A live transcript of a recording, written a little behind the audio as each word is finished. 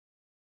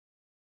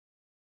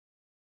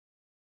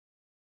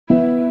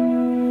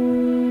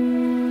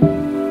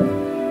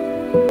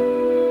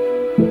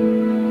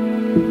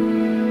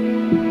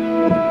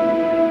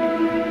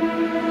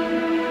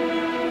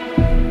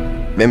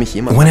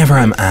Whenever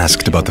I'm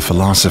asked about the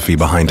philosophy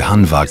behind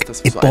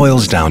Hanwag, it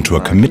boils down to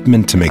a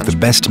commitment to make the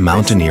best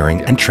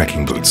mountaineering and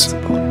trekking boots.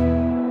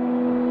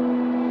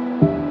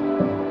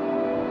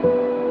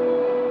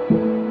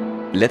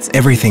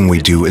 Everything we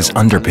do is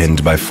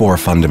underpinned by 4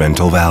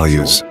 fundamental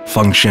values: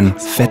 function,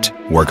 fit,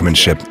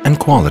 workmanship, and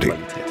quality.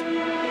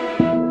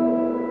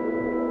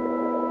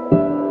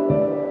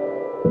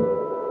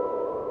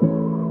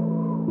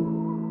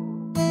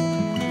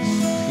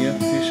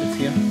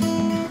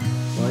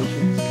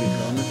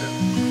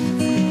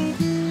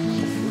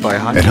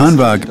 At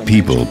Hanwag,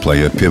 people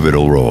play a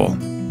pivotal role.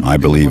 I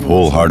believe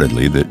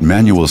wholeheartedly that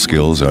manual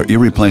skills are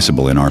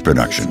irreplaceable in our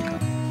production.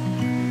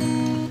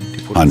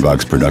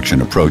 Hanwag's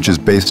production approach is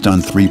based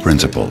on 3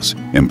 principles: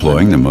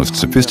 employing the most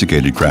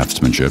sophisticated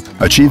craftsmanship,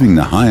 achieving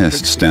the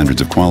highest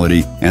standards of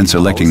quality, and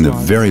selecting the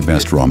very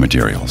best raw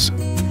materials.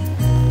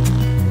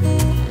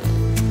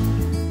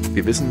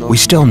 We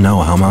still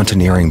know how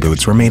mountaineering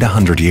boots were made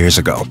 100 years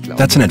ago.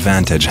 That's an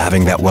advantage,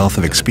 having that wealth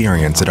of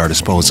experience at our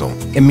disposal.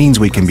 It means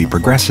we can be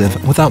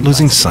progressive without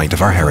losing sight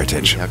of our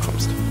heritage. A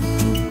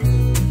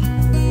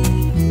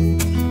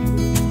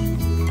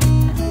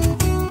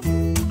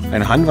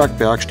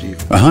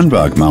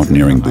Hanwag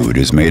mountaineering boot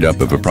is made up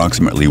of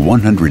approximately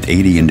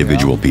 180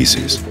 individual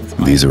pieces.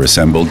 These are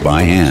assembled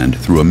by hand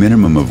through a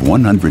minimum of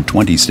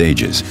 120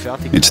 stages.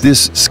 It's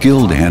this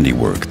skilled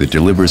handiwork that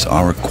delivers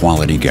our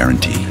quality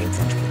guarantee.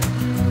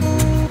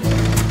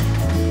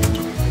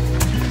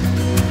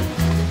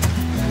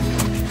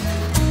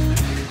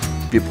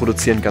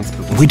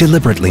 We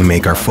deliberately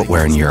make our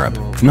footwear in Europe,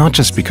 not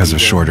just because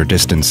of shorter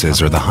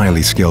distances or the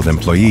highly skilled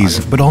employees,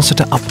 but also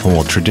to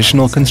uphold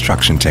traditional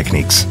construction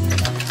techniques.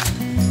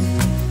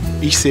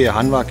 I see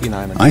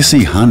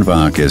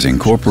Hanwag as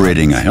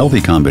incorporating a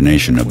healthy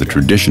combination of the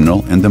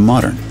traditional and the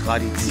modern.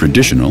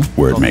 Traditional,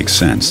 where it makes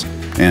sense,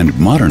 and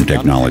modern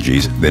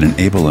technologies that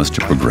enable us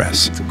to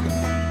progress.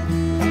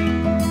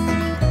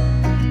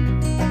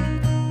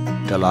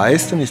 A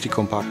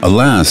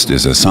last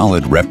is a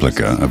solid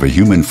replica of a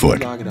human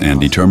foot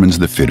and determines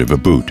the fit of a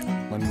boot.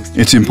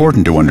 It's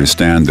important to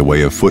understand the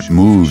way a foot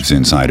moves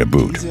inside a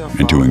boot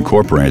and to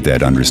incorporate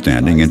that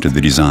understanding into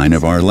the design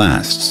of our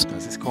lasts.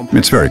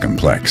 It's very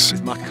complex.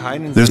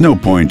 There's no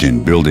point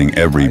in building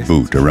every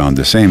boot around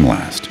the same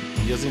last.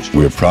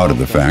 We're proud of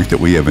the fact that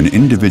we have an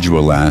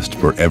individual last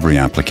for every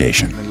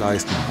application.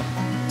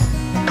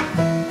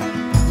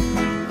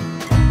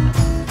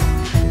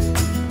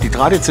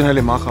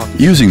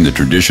 Using the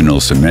traditional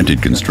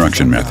cemented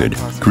construction method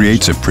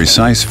creates a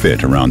precise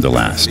fit around the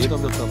last.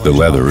 The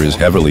leather is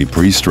heavily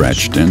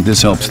pre-stretched, and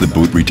this helps the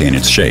boot retain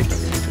its shape.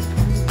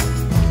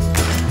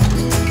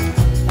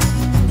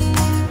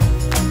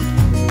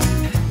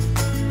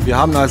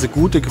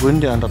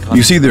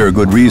 You see, there are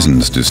good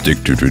reasons to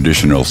stick to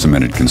traditional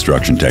cemented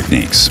construction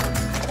techniques.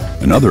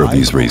 Another of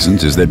these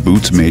reasons is that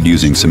boots made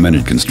using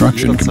cemented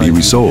construction can be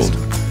resold.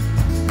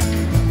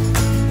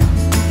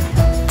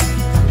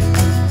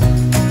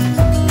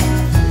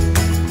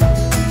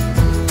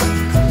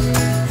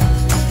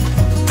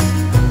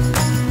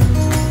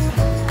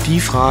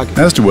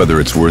 As to whether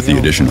it's worth the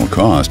additional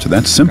cost,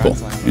 that's simple.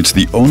 It's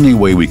the only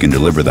way we can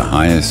deliver the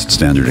highest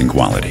standard and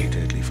quality.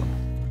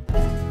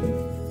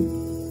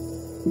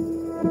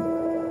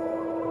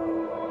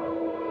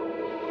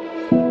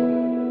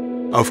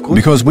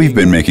 Because we've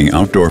been making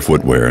outdoor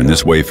footwear in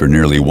this way for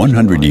nearly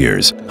 100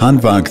 years,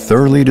 Hanwag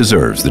thoroughly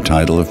deserves the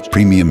title of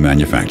premium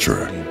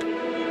manufacturer.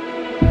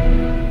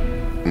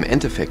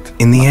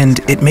 In the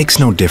end, it makes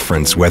no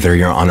difference whether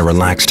you're on a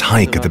relaxed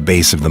hike at the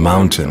base of the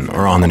mountain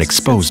or on an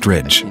exposed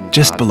ridge,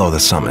 just below the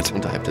summit.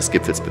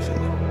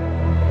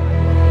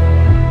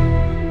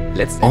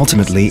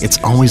 Ultimately, it's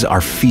always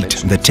our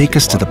feet that take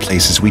us to the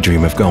places we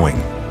dream of going.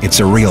 It's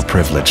a real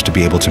privilege to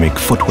be able to make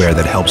footwear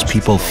that helps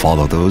people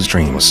follow those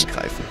dreams.